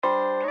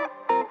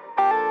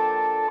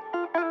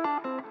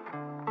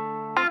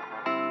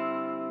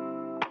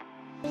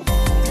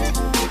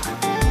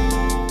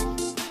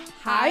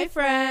Hi,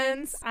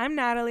 friends. I'm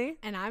Natalie.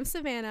 And I'm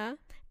Savannah.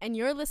 And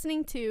you're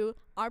listening to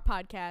our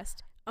podcast,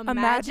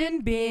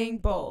 Imagine Being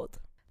Bold.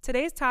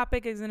 Today's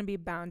topic is going to be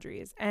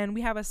boundaries. And we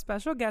have a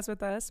special guest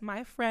with us,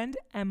 my friend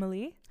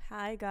Emily.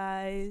 Hi,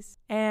 guys.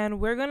 And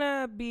we're going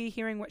to be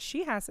hearing what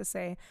she has to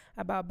say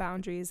about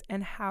boundaries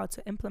and how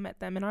to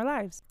implement them in our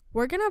lives.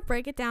 We're going to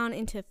break it down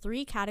into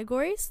 3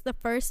 categories. The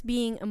first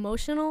being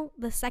emotional,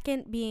 the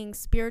second being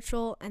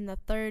spiritual, and the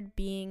third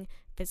being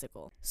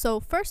physical. So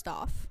first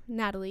off,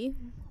 Natalie,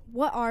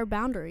 what are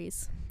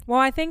boundaries? Well,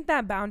 I think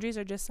that boundaries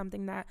are just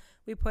something that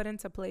we put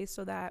into place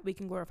so that we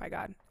can glorify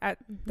God. At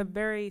the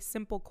very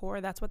simple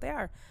core, that's what they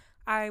are.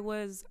 I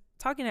was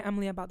talking to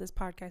Emily about this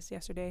podcast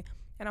yesterday,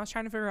 and I was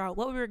trying to figure out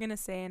what we were going to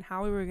say and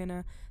how we were going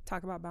to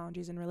talk about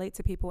boundaries and relate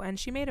to people. And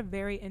she made a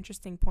very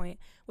interesting point,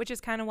 which is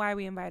kind of why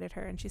we invited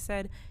her. And she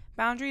said,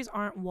 boundaries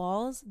aren't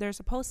walls. They're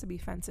supposed to be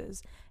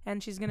fences.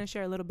 And she's going to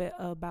share a little bit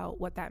about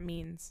what that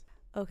means.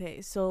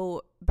 Okay,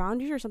 so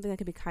boundaries are something that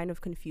can be kind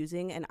of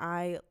confusing, and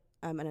I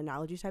am an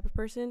analogy type of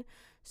person.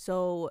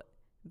 So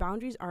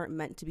boundaries aren't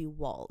meant to be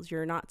walls.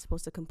 You're not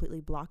supposed to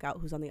completely block out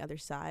who's on the other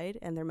side,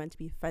 and they're meant to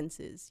be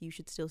fences. You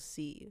should still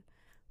see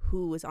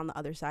who is on the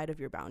other side of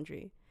your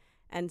boundary.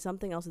 And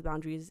something else with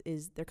boundaries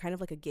is they're kind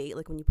of like a gate,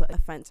 like when you put a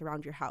fence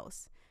around your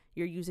house.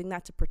 You're using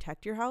that to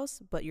protect your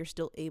house, but you're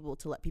still able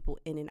to let people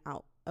in and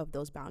out of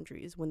those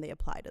boundaries when they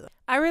apply to them.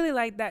 I really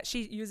like that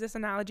she used this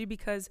analogy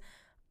because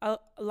a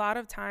lot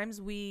of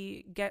times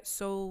we get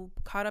so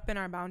caught up in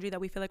our boundary that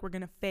we feel like we're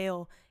going to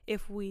fail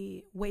if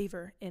we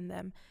waver in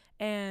them.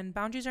 And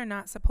boundaries are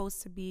not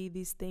supposed to be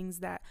these things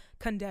that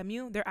condemn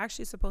you. They're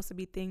actually supposed to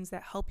be things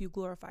that help you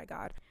glorify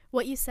God.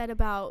 What you said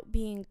about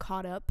being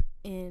caught up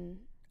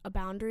in a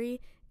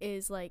boundary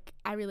is like,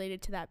 I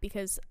related to that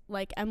because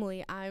like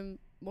Emily, I'm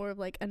more of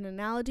like an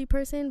analogy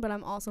person, but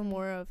I'm also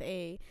more of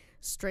a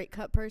straight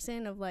cut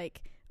person of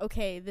like,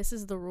 okay, this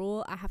is the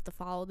rule. I have to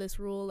follow this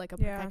rule like a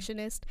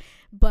perfectionist.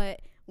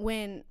 But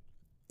when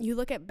you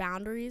look at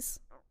boundaries,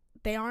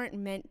 they aren't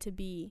meant to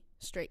be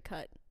straight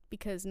cut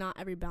because not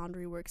every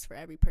boundary works for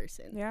every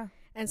person. Yeah.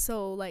 And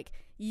so like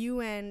you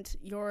and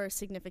your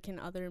significant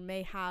other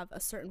may have a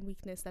certain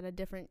weakness that a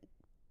different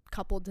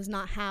couple does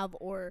not have,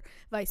 or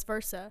vice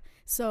versa.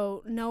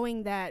 So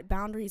knowing that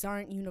boundaries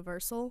aren't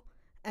universal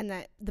and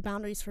that the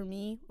boundaries for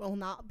me will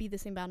not be the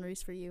same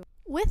boundaries for you.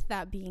 With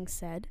that being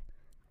said,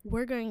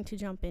 we're going to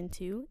jump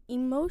into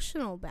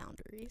emotional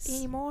boundaries.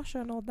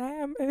 Emotional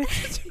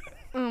damage.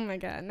 Oh my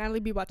God, Natalie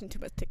be watching too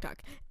much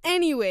TikTok.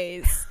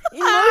 Anyways,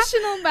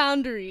 emotional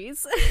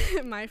boundaries,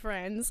 my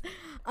friends.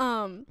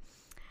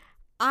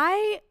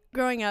 I,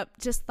 growing up,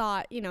 just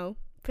thought,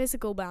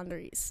 physical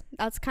boundaries.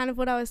 That's kind of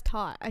what I was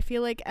taught. I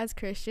feel like as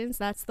Christians,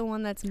 that's the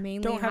one that's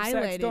mainly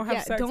highlighted. Don't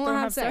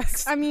have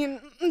sex. I mean,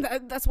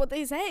 that's what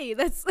they say.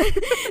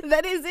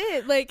 That is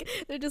it. Like,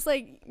 they're just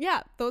like,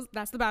 yeah,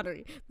 that's the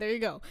boundary. There you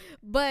go.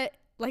 But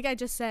like I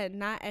just said,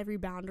 not every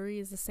boundary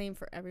is the same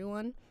for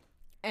everyone.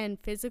 And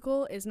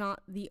physical is not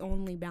the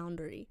only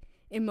boundary.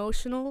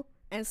 Emotional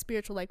and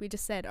spiritual, like we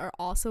just said, are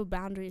also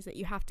boundaries that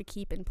you have to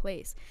keep in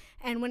place.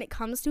 And when it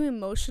comes to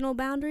emotional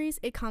boundaries,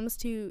 it comes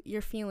to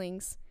your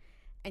feelings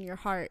and your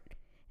heart,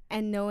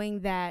 and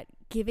knowing that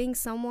giving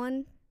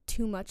someone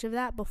too much of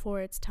that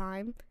before it's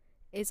time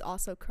is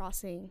also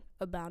crossing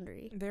a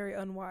boundary. Very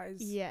unwise.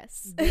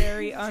 Yes.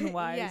 Very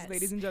unwise, yes.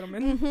 Ladies and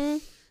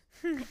gentlemen.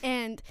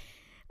 And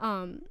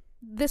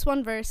this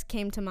one verse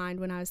came to mind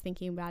when I was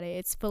thinking about it.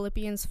 It's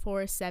Philippians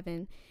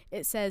 4:7.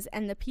 It says,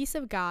 "And the peace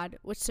of God,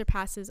 which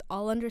surpasses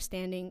all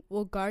understanding,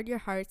 will guard your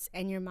hearts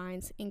and your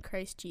minds in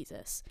Christ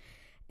Jesus."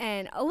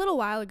 And a little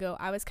while ago,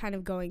 I was kind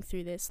of going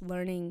through this,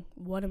 learning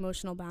what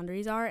emotional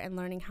boundaries are and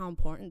learning how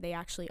important they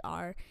actually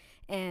are.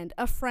 And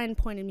a friend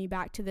pointed me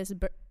back to this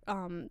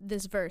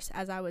verse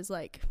as I was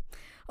like,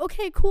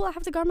 okay, cool, I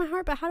have to guard my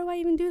heart, but how do I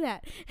even do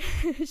that?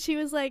 She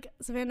was like,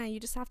 Savannah, you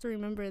just have to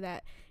remember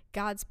that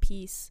God's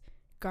peace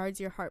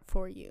guards your heart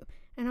for you.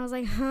 And I was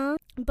like, huh?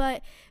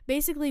 But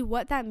basically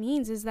what that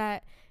means is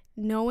that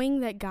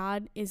knowing that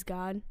God is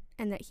God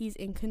and that He's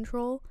in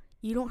control,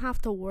 you don't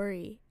have to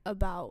worry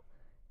about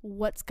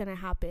what's going to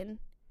happen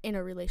in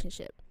a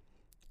relationship.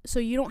 So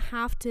you don't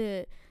have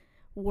to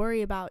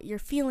worry about your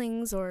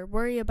feelings or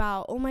worry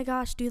about, oh my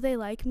gosh, do they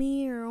like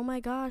me? Or, oh my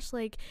gosh,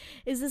 like,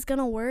 is this going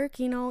to work?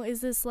 Is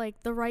this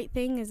like the right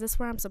thing? Is this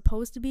where I'm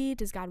supposed to be?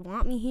 Does God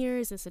want me here?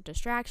 Is this a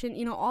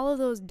distraction? All of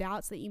those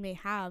doubts that you may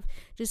have,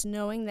 just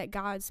knowing that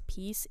God's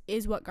peace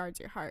is what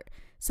guards your heart.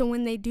 So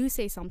when they do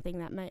say something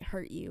that might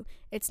hurt you,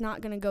 it's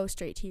not going to go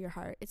straight to your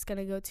heart. It's going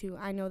to go to,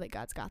 I know that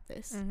God's got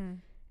this.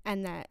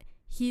 And that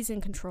He's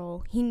in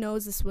control. He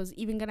knows this was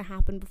even going to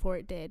happen before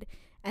it did.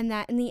 And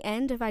that in the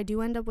end, if I do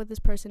end up with this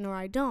person or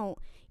I don't,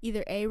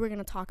 either A, we're going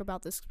to talk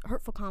about this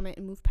hurtful comment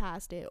and move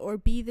past it, or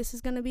B, this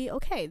is going to be,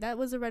 okay, that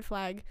was a red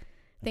flag.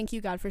 Thank you,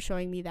 God, for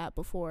showing me that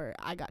before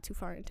I got too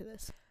far into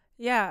this.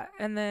 Yeah,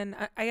 and then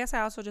I guess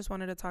I also just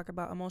wanted to talk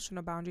about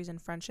emotional boundaries and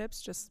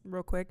friendships, just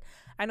real quick.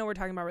 I know we're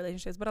talking about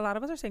relationships, but a lot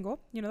of us are single,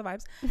 the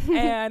vibes.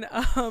 And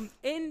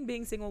in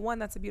being single, one,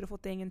 that's a beautiful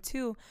thing. And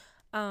two,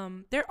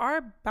 There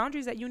are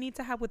boundaries that you need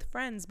to have with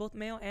friends, both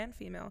male and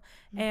female.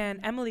 And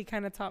Emily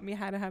kind of taught me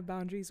how to have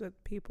boundaries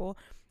with people,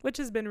 which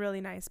has been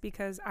really nice,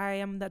 because I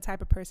am the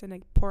type of person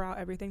to pour out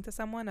everything to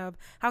someone of,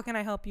 how can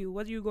I help you?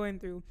 What are you going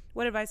through?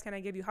 What advice can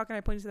I give you? How can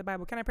I point you to the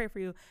Bible? Can I pray for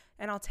you?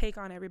 And I'll take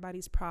on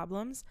everybody's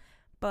problems.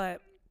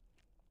 But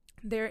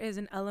there is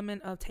an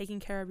element of taking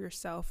care of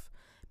yourself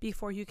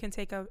before you can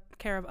take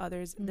care of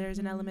others. There's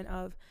an element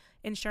of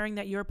ensuring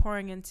that you're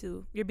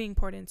being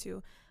poured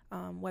into,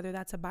 whether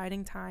that's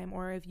abiding time,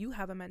 or if you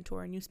have a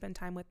mentor and you spend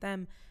time with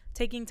them,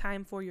 taking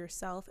time for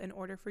yourself in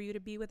order for you to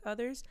be with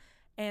others,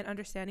 and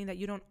understanding that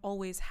you don't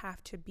always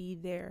have to be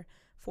there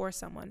for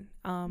someone.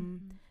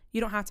 You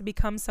don't have to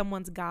become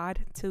someone's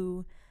God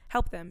to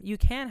help them. You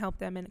can help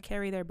them and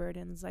carry their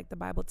burdens, like the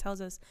Bible tells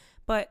us,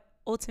 but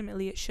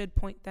ultimately it should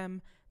point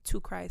them to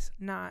Christ,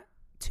 not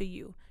to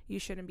you. You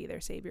shouldn't be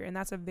their savior, and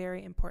that's a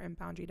very important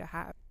boundary to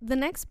have. The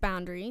next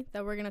boundary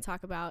that we're going to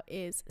talk about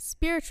is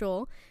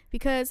spiritual,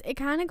 because it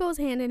kind of goes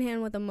hand in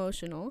hand with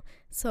emotional.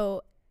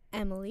 So,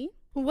 Emily,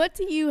 what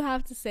do you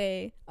have to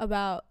say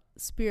about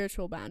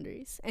spiritual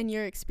boundaries and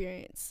your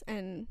experience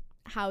and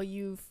how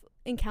you've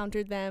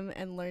encountered them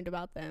and learned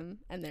about them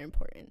and their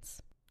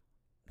importance?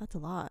 That's a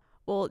lot.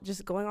 Well,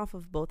 just going off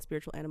of both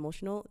spiritual and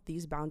emotional,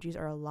 these boundaries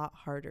are a lot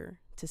harder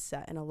to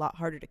set and a lot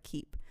harder to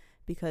keep,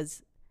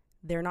 because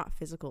they're not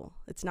physical.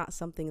 It's not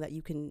something that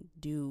you can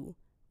do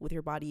with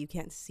your body. You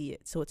can't see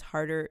it. So it's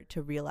harder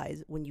to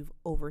realize when you've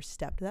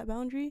overstepped that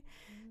boundary.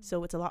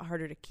 So it's a lot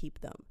harder to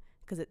keep them,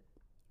 because it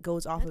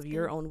goes off of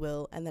your own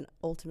will, and then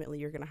ultimately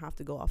you're going to have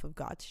to go off of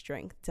God's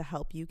strength to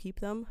help you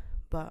keep them.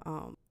 But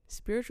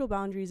spiritual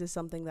boundaries is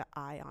something that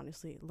I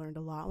honestly learned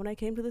a lot when I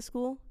came to this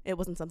school. It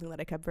wasn't something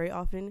that I kept very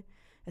often,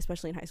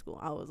 especially in high school.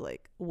 I was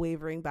like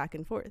wavering back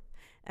and forth.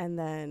 And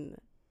then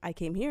I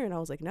came here and I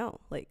was like, no,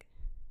 like,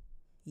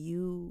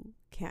 you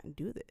can't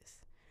do this.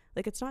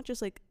 Like, it's not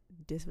just like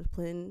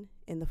discipline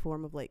in the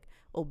form of like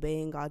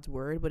obeying God's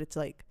word, but it's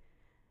like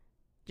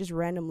just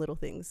random little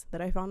things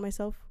that I found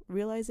myself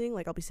realizing.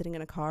 Like, I'll be sitting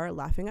in a car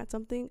laughing at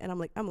something and I'm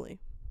like, Emily,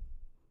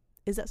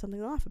 is that something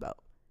to laugh about?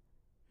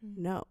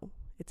 No,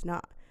 it's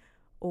not.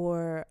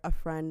 Or a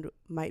friend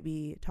might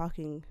be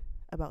talking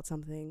about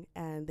something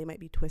and they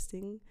might be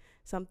twisting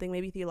something,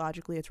 maybe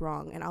theologically it's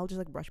wrong, and I'll just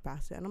like brush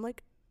past it and I'm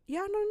like,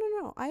 yeah,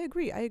 no, I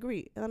agree. And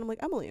then I'm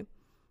like, Emily,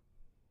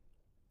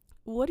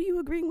 what are you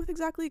agreeing with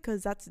exactly?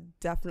 Because that's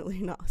definitely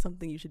not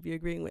something you should be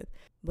agreeing with.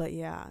 But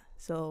yeah,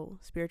 so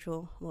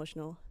spiritual,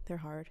 emotional, they're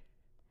hard,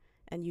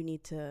 and you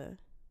need to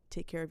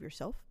take care of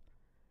yourself,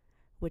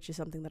 which is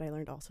something that I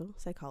learned also,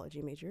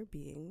 psychology major,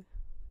 being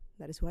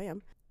that is who I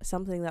am.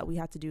 Something that we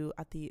had to do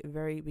at the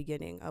very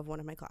beginning of one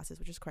of my classes,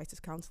 which is crisis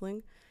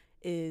counseling,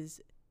 is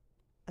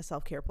a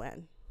self-care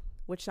plan,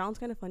 which sounds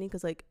kind of funny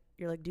because like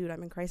you're like, dude,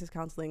 I'm in crisis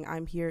counseling.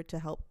 I'm here to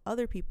help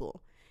other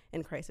people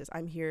in crisis.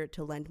 I'm here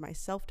to lend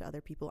myself to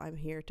other people. I'm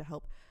here to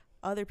help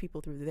other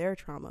people through their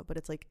trauma. But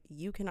it's like,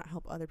 you cannot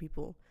help other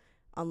people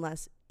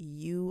unless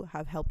you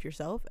have helped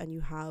yourself and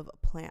you have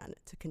a plan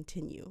to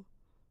continue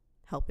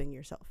helping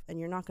yourself. And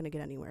you're not going to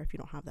get anywhere if you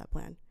don't have that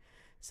plan.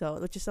 So,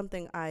 which is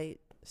something I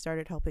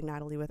started helping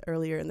Natalie with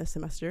earlier in this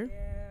semester.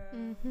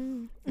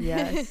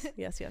 Yes.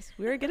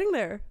 We're getting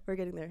there.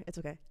 It's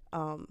okay.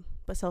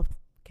 But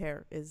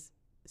self-care is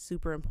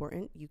super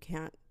important. You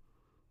can't,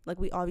 like,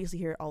 we obviously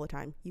hear it all the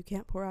time, you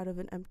can't pour out of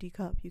an empty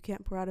cup.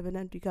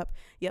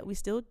 Yet we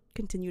still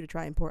continue to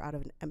try and pour out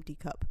of an empty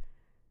cup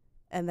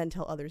and then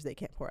tell others they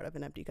can't pour out of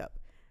an empty cup,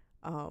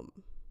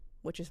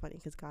 which is funny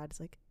because God's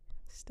like,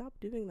 stop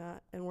doing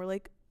that. And we're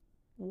like,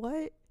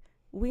 what?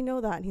 We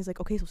know that. And he's like,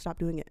 okay, so stop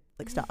doing it.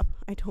 Like, stop.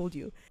 I told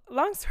you.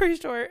 Long story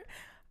short,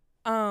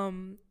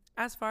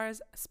 as far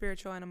as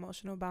spiritual and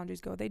emotional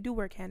boundaries go, they do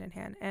work hand in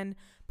hand. And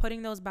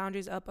putting those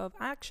boundaries up of,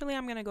 actually,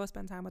 I'm going to go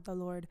spend time with the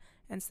Lord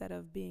instead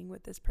of being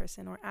with this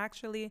person, or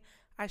actually,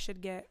 I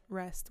should get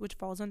rest, which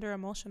falls under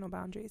emotional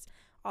boundaries.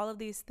 All of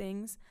these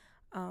things,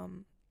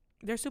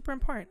 they're super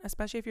important,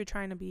 especially if you're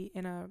trying to be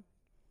in a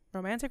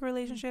romantic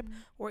relationship,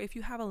 or if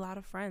you have a lot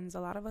of friends.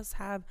 A lot of us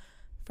have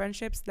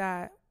friendships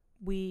that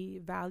we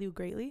value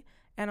greatly,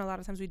 and a lot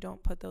of times we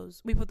put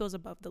those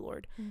above the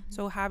Lord.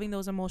 So having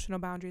those emotional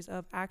boundaries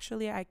of,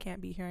 actually, I can't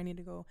be here, I need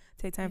to go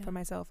take time for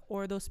myself,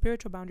 or those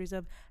spiritual boundaries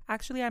of,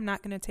 actually, I'm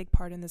not going to take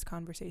part in this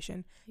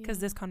conversation because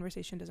this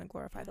conversation doesn't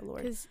glorify the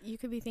Lord. Because you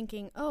could be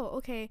thinking, oh,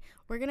 okay,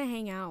 we're going to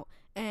hang out,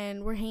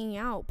 and we're hanging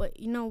out, but,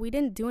 you know, we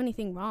didn't do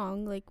anything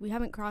wrong. Like, we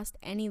haven't crossed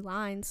any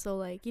lines. So,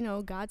 like, you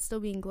know, God's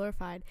still being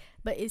glorified.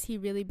 But is he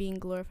really being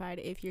glorified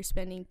if you're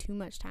spending too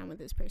much time with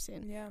this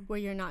person where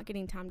you're not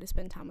getting time to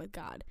spend time with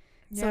God?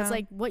 So it's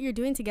like, what you're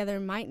doing together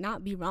might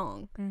not be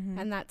wrong.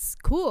 And that's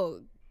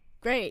cool.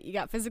 Great. You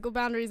got physical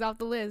boundaries off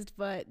the list.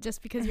 But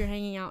just because you're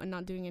hanging out and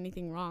not doing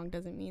anything wrong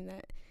doesn't mean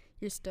that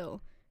you're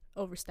still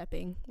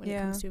overstepping when it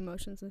comes to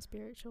emotions and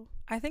spiritual.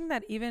 I think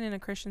that even in a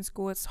Christian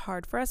school, it's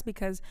hard for us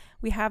because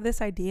we have this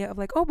idea of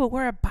like, oh, but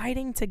we're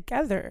abiding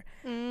together.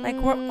 Like,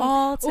 we're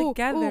all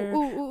together.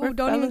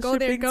 Don't even go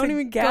there. Don't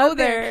even go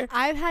there.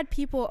 I've had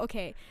people,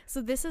 okay, so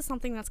this is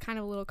something that's kind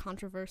of a little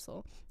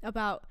controversial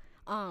about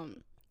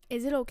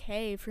is it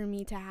okay for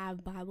me to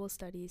have Bible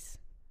studies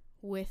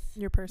with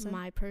Your person.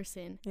 my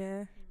person?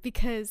 Yeah.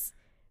 Because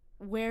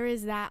where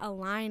is that a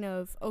line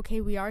of,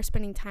 okay, we are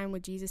spending time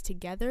with Jesus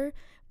together,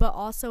 but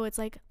also it's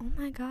like, oh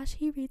my gosh,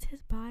 he reads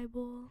his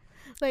Bible.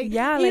 Like,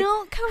 yeah, you like,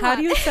 know, come how on.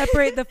 do you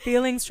separate the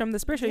feelings from the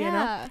spiritual, you know?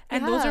 Yeah,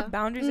 And yeah. those are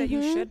boundaries that you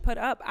Mhm. should put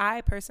up.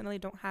 I personally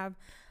don't have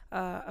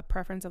a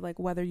preference of like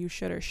whether you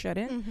should or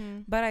shouldn't. Mm-hmm.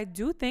 But I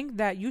do think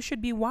that you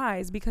should be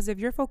wise, because if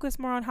you're focused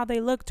more on how they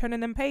look turning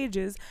them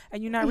pages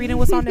and you're not reading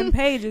what's on them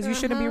pages, you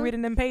shouldn't be Uh-huh.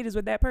 reading them pages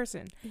with that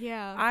person.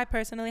 Yeah. I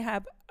personally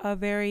have a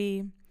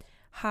very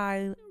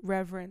high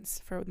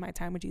reverence for my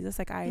time with Jesus.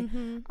 Like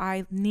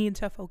I need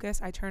to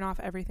focus. I turn off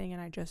everything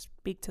and I just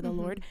speak to the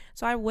Lord.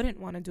 So I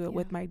wouldn't want to do it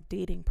with my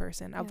dating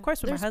person. Of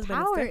course, with there's my husband,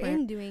 power it's different.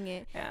 in doing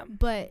it, Yeah.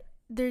 but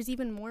there's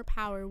even more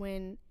power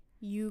when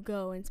you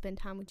go and spend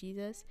time with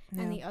Jesus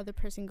and the other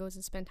person goes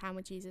and spend time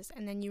with Jesus,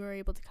 and then you are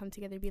able to come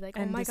together and be like,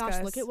 oh And my discuss.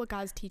 gosh, look at what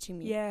God's teaching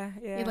me. Yeah.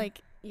 You're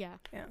like, yeah.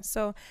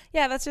 So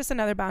yeah, that's just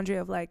another boundary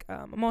of like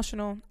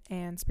emotional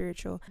and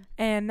spiritual.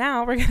 And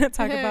now we're gonna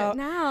talk about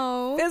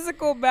now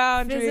physical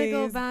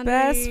boundaries.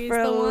 Best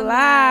for the one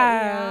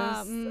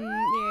last.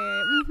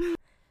 Mhm.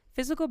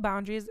 Physical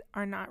boundaries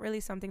are not really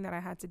something that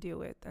I had to deal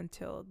with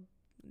until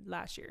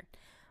last year.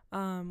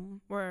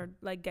 Where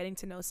like getting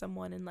to know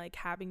someone and like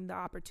having the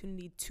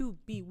opportunity to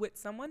be with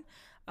someone,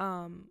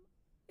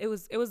 it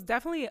was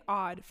definitely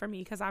odd for me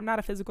because I'm not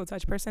a physical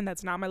touch person.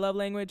 That's not my love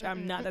language.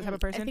 I'm not that type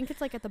of person. I think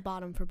it's like at the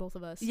bottom for both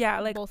of us.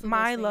 Yeah, like both of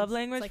my those love things.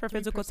 language It's for like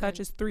physical 3%. touch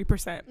is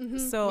 3%.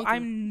 Mhm, So me too.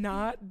 I'm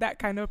not that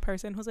kind of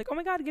person who's like, oh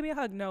my God, give me a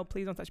hug. No,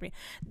 please don't touch me.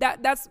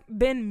 That's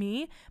been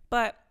me.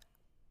 But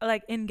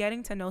like in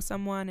getting to know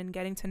someone and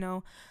getting to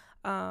know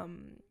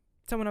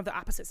someone of the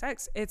opposite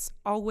sex, it's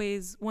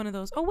always one of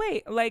those, oh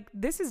wait, like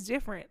this is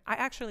different. I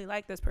actually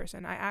like this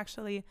person. I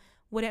actually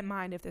wouldn't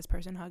mind if this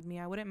person hugged me.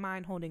 I wouldn't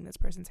mind holding this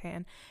person's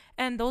hand.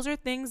 And those are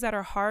things that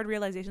are hard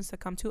realizations to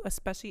come to,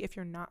 especially if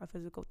you're not a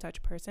physical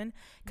touch person.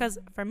 Because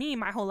for me,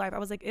 my whole life, I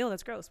was like, ew,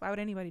 that's gross. Why would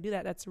anybody do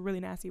that? That's really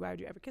nasty. Why would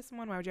you ever kiss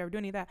someone? Why would you ever do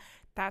any of that?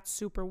 That's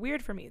super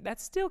weird for me.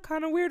 That's still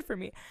kind of weird for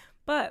me.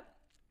 But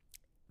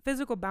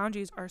physical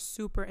boundaries are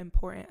super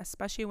important,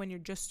 especially when you're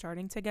just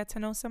starting to get to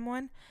know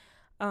someone.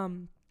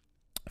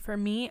 For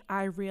me,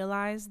 I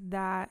realized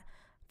that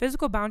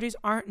physical boundaries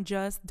aren't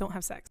just don't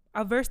have sex.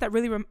 A verse that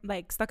really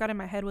stuck out in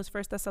my head was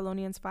 1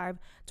 Thessalonians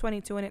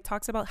 5:22, and it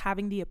talks about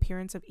having the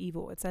appearance of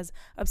evil. It says,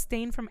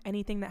 abstain from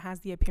anything that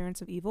has the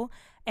appearance of evil.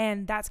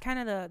 And that's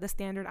kind of the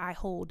standard I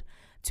hold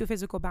to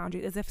physical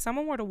boundaries, is if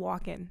someone were to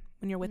walk in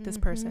when you're with this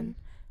person,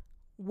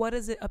 what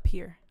does it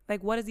appear?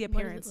 Like, what is the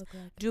appearance? What does it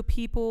look like? Do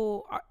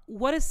people,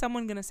 what is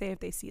someone going to say if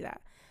they see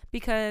that?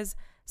 Because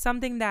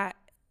something that,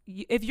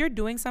 if you're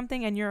doing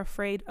something and you're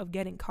afraid of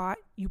getting caught,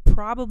 you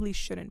probably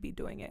shouldn't be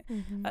doing it.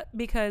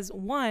 Because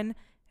one,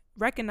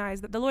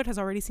 recognize that the Lord has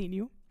already seen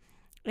you.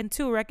 And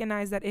two,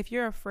 recognize that if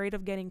you're afraid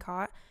of getting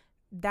caught,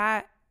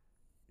 that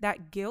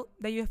guilt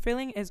that you're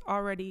feeling is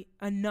already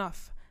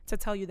enough to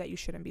tell you that you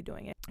shouldn't be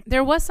doing it.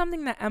 There was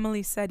something that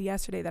Emily said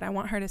yesterday that I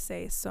want her to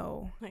say.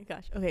 So, oh my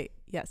gosh. Okay.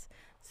 Yes.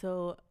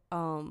 So,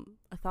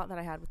 a thought that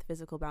I had with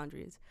physical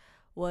boundaries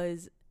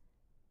was,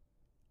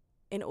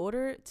 in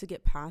order to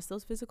get past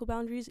those physical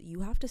boundaries, you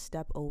have to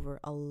step over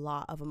a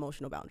lot of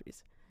emotional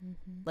boundaries.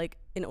 Like,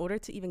 in order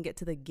to even get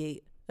to the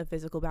gate of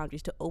physical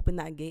boundaries, to open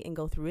that gate and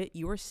go through it,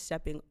 you are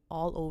stepping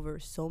all over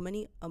so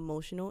many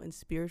emotional and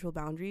spiritual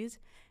boundaries.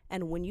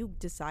 And when you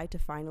decide to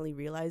finally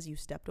realize you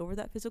stepped over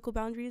that physical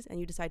boundaries and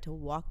you decide to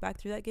walk back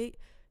through that gate,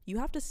 you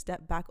have to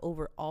step back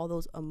over all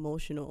those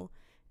emotional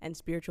and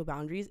spiritual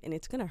boundaries, and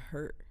it's gonna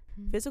hurt.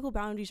 Physical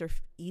boundaries are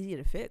easy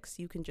to fix.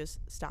 You can just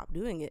stop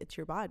doing it. It's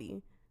your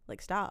body.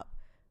 Like, stop.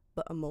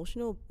 But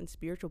emotional and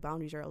spiritual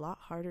boundaries are a lot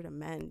harder to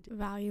mend.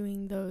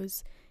 Valuing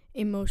those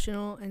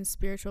emotional and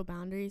spiritual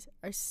boundaries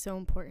are so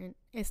important.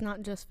 It's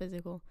not just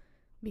physical,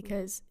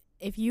 because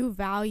if you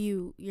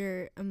value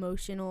your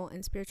emotional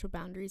and spiritual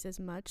boundaries as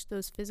much,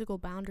 those physical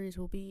boundaries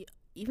will be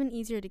even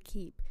easier to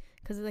keep,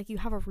 because like you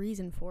have a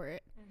reason for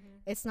it.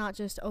 It's not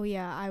just, oh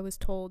yeah, I was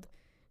told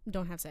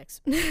don't have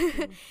sex.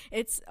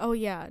 It's, oh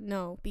yeah,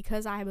 no,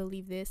 because I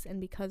believe this, and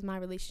because my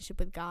relationship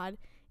with God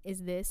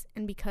is this,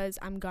 and because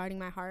I'm guarding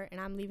my heart and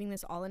I'm leaving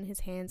this all in his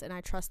hands and I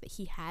trust that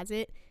he has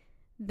it,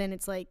 then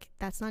it's like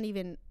that's not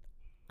even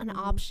an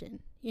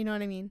option. You know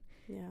what I mean?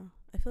 Yeah.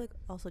 I feel like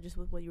also just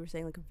with what you were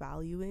saying, like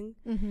valuing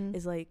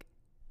is like,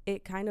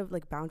 it kind of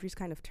like boundaries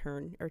kind of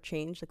turn or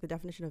change. Like the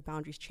definition of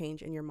boundaries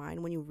change in your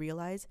mind when you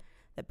realize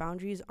that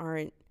boundaries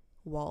aren't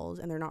walls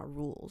and they're not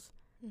rules.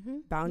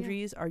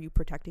 Boundaries are you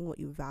protecting what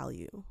you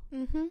value.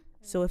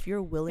 So if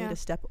you're willing to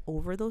step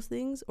over those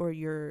things,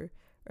 or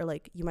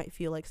like you might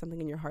feel like something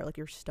in your heart, like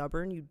you're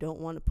stubborn, you don't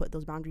want to put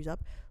those boundaries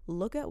up,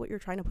 look at what you're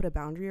trying to put a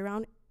boundary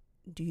around.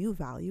 Do you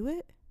value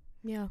it?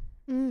 Yeah.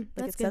 Like,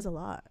 That's it good. says a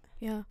lot.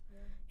 Yeah,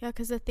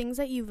 because the things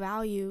that you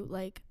value,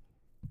 like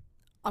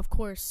of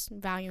course,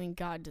 valuing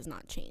God does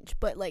not change.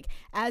 But like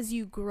as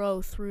you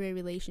grow through a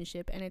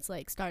relationship, and it's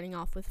like starting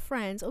off with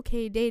friends,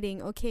 okay,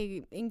 dating,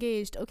 okay,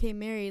 engaged, okay,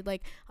 married,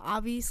 like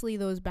obviously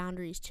those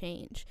boundaries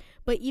change.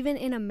 But even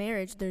in a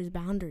marriage, there's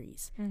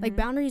boundaries. Like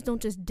boundaries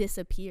don't just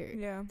disappear.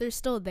 Yeah. They're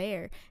still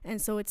there.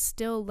 And so it's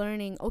still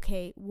learning,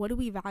 okay, what do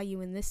we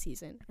value in this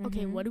season?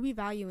 Okay, what do we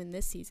value in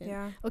this season?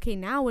 Yeah. Okay,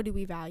 now what do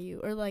we value?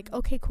 Or like,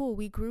 okay, cool,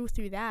 we grew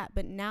through that,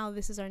 but now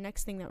this is our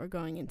next thing that we're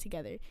growing in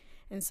together.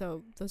 And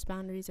so those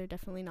boundaries are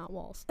definitely not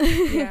walls.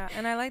 Yeah,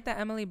 and I like that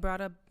Emily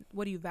brought up,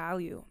 what do you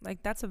value?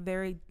 Like, that's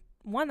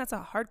that's a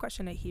hard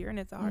question to hear, and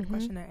it's a hard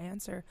question to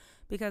answer,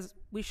 because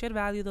we should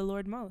value the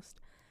Lord most.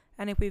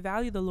 And if we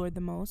value the Lord the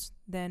most,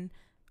 then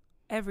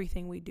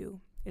everything we do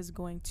is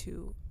going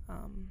to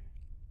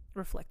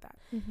reflect that.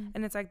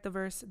 And it's like the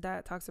verse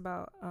that talks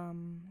about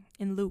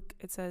in Luke,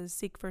 it says,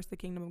 seek first the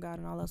kingdom of God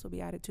and all else will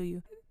be added to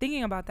you.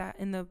 Thinking about that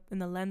in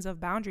the lens of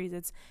boundaries,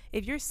 it's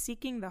if you're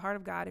seeking the heart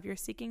of God, if you're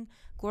seeking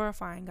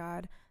glorifying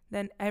God,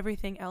 then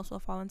everything else will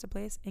fall into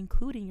place,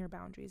 including your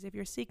boundaries. If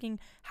you're seeking,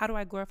 how do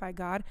I glorify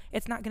God?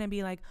 It's not going to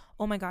be like,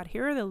 oh my God,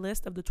 here are the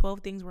list of the 12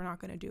 things we're not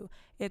going to do.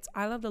 It's,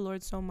 I love the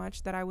Lord so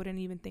much that I wouldn't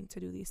even think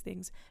to do these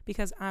things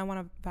because I want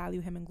to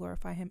value him and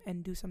glorify him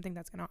and do something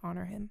that's going to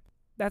honor him.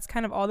 That's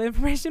kind of all the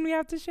information we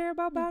have to share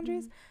about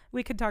boundaries.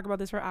 We could talk about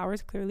this for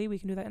hours. Clearly, we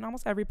can do that in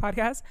almost every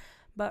podcast.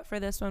 But for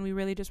this one, we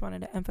really just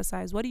wanted to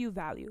emphasize, what do you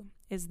value?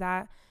 Is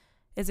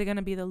it going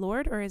to be the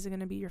Lord, or is it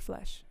going to be your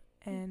flesh?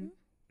 And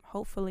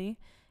hopefully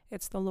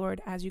it's the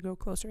Lord as you go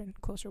closer and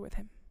closer with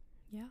him.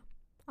 Yeah.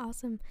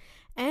 Awesome.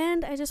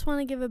 And I just want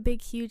to give a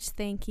big, huge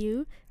thank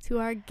you to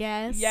our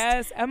guest.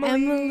 Yes,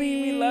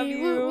 Emily. We love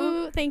you. Woo,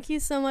 woo. Thank you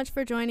so much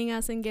for joining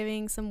us and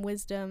giving some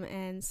wisdom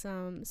and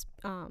some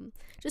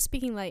just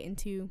speaking light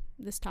into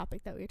this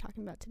topic that we were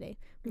talking about today.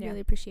 We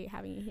really appreciate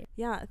having you here.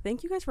 Yeah,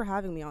 thank you guys for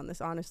having me on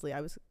this. Honestly, I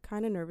was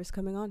kind of nervous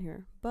coming on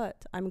here,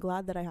 but I'm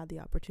glad that I had the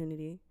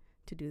opportunity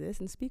to do this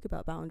and speak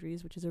about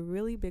boundaries, which is a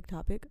really big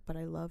topic, but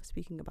I love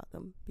speaking about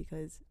them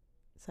because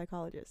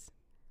psychologists.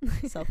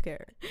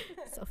 Self-care.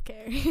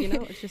 You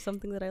know, it's just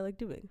something that I like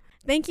doing.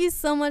 Thank you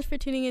so much for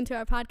tuning into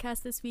our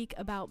podcast this week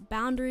about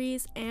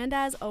boundaries. And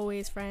as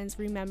always, friends,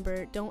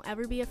 remember, don't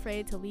ever be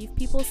afraid to leave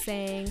people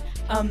saying,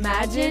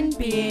 imagine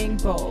being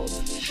bold.